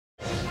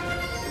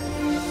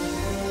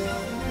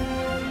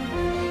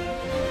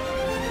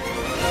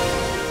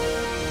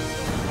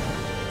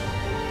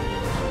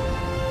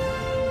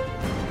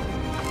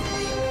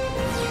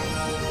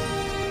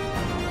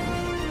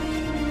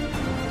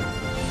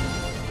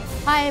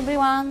Hi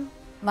everyone,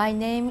 my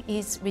name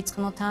is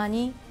Ritsuko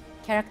Tani,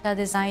 character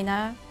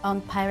designer on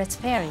Pirates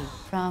Fairy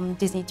from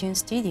Disney Toon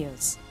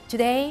Studios.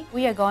 Today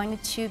we are going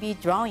to be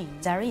drawing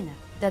Zarina,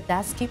 the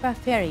Duskkeeper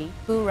fairy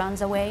who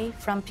runs away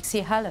from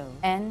Pixie Hollow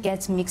and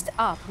gets mixed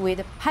up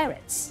with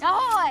pirates.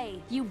 Ahoy,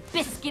 you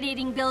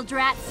biscuit-eating bilge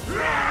rats!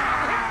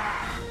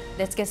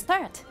 Let's get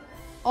started.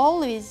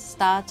 Always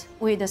start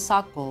with a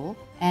circle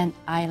and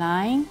eye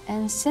line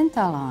and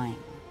center line.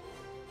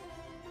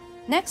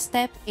 Next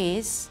step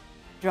is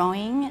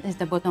drawing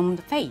the bottom of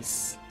the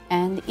face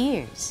and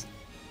ears.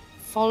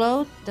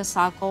 Follow the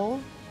circle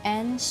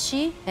and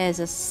she has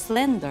a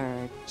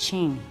slender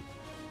chin.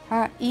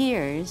 Her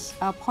ears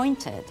are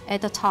pointed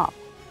at the top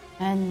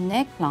and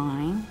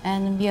neckline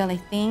and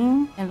really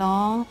thin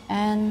along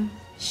and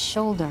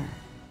shoulder.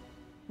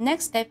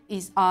 Next step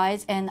is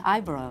eyes and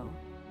eyebrow.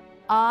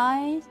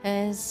 Eyes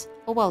is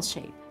oval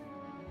shape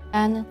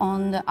and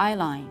on the eye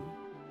line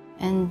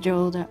and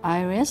draw the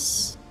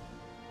iris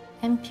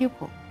and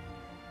pupil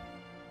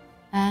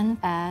and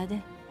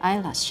add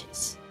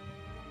eyelashes.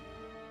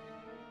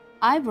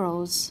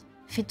 Eyebrows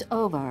fit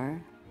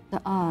over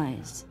the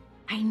eyes.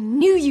 I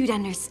knew you'd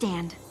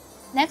understand.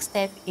 Next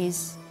step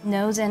is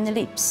nose and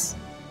lips.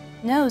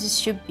 Nose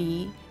should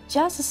be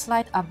just a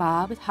slight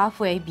above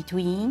halfway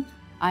between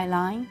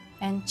eyeline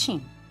and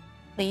chin.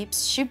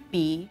 Lips should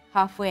be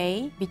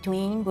halfway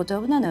between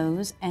bottom of the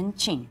nose and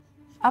chin.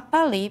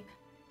 Upper lip,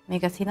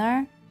 make it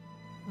thinner.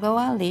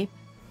 Lower lip,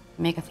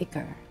 make it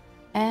thicker.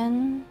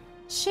 And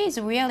she's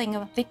wearing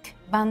a thick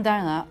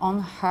bandana on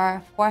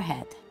her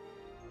forehead.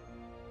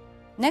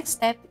 Next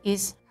step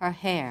is her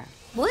hair.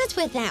 What's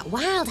with that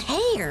wild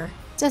hair?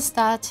 Just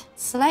start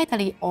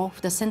slightly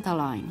off the center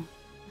line.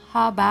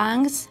 Her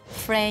bangs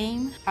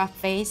frame her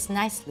face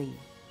nicely.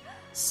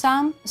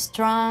 Some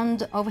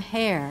strand of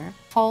hair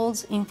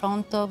falls in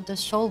front of the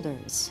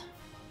shoulders.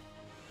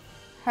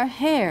 Her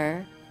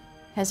hair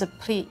has a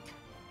plique,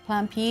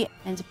 plumpy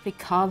and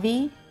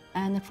curvy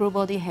and full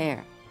body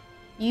hair.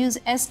 Use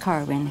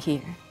S-curve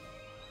here.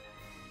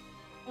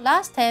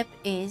 Last step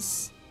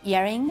is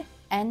earring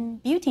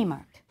and beauty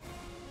mark.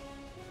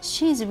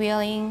 She's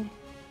wearing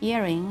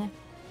earring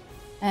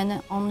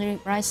and on the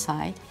right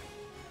side,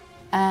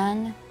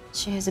 and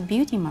she has a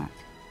beauty mark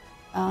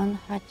on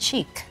her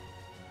cheek.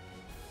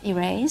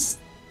 Erase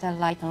the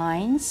light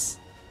lines.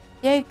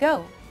 There you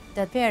go,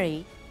 the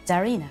fairy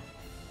Zarina.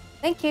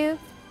 Thank you.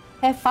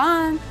 Have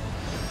fun!